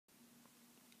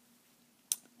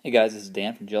Hey guys, this is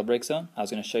Dan from Jailbreak Zone. I was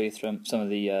going to show you some of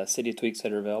the Cydia tweaks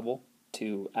that are available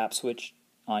to app switch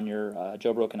on your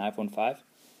jailbroken iPhone 5.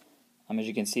 As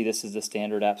you can see, this is the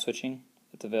standard app switching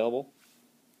that's available.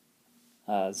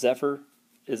 Zephyr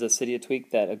is a Cydia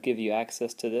tweak that will give you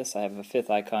access to this. I have a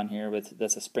fifth icon here,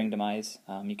 that's a spring demise.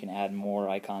 You can add more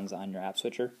icons on your app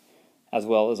switcher, as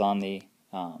well as on the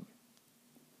home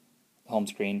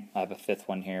screen. I have a fifth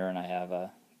one here, and I have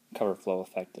a cover flow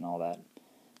effect and all that.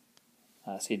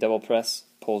 So you double press,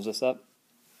 pulls this up.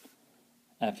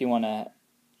 If you want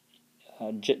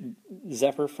to,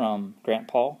 Zephyr from Grant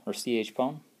Paul or CH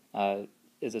Pone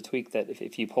is a tweak that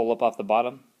if you pull up off the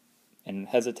bottom and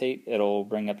hesitate, it'll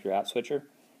bring up your app switcher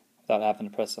without having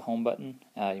to press the home button.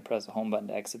 You press the home button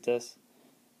to exit this.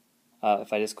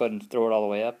 If I just go ahead and throw it all the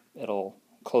way up, it'll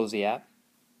close the app.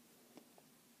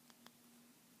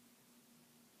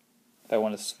 If I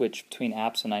want to switch between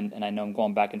apps and I know I'm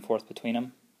going back and forth between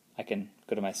them, I can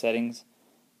go to my settings,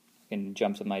 I can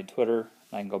jump to my Twitter,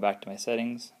 I can go back to my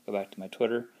settings, go back to my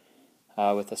Twitter,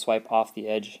 with a swipe off the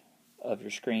edge of your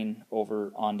screen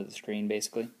over onto the screen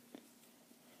basically.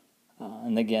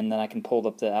 And again, then I can pull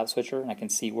up the app switcher and I can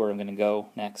see where I'm going to go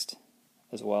next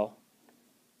as well.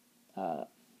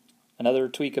 Another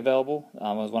tweak available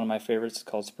was one of my favorites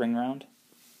called Springround.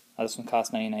 This one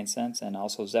cost 99 cents, and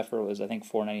also Zephyr was I think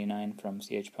 $4.99 from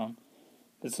CH Pone.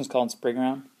 This one's called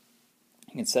Springround.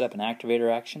 You can set up an activator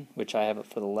action, which I have it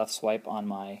for the left swipe on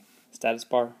my status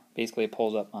bar. Basically, it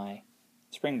pulls up my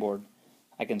springboard.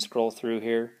 I can scroll through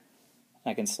here.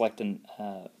 I can select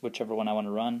whichever one I want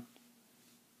to run.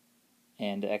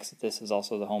 And to exit this is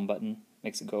also the home button.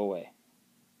 Makes it go away.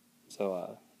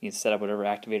 So you can set up whatever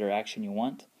activator action you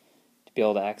want to be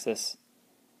able to access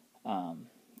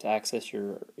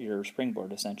your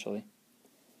springboard essentially.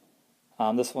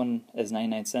 This one is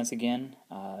 99 cents again.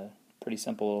 Pretty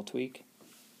simple little tweak.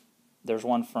 There's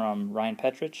one from Ryan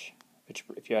Petrich, which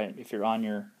if you're on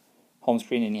your home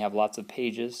screen and you have lots of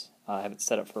pages, I have it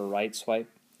set up for a right swipe.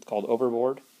 It's called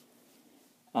Overboard.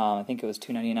 I think it was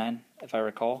 $2.99 if I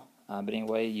recall. But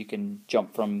anyway, you can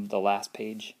jump from the last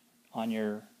page on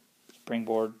your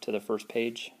springboard to the first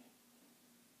page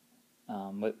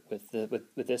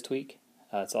with this tweak.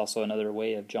 It's also another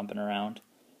way of jumping around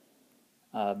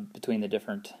between the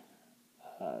different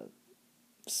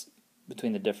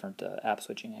app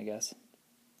switching, I guess.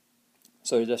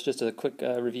 So that's just a quick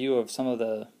review of some of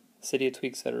the Cydia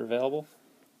tweaks that are available.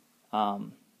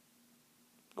 Go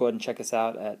ahead and check us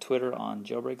out at Twitter on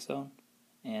Jailbreak Zone,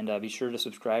 and be sure to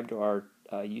subscribe to our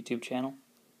YouTube channel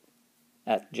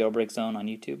at Jailbreak Zone on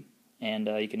YouTube. And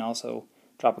you can also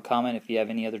drop a comment if you have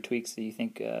any other tweaks that you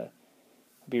think would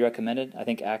be recommended. I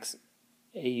think Auxo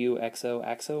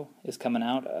is coming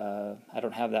out. I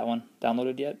don't have that one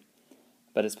downloaded yet,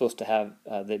 but it's supposed to have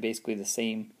basically the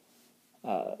same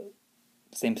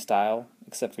style,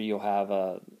 except for you'll have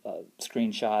a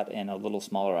screenshot and a little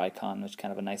smaller icon, which is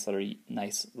kind of a nice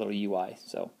little UI.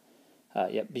 So,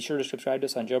 be sure to subscribe to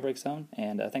us on Jailbreak Zone,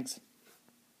 and thanks.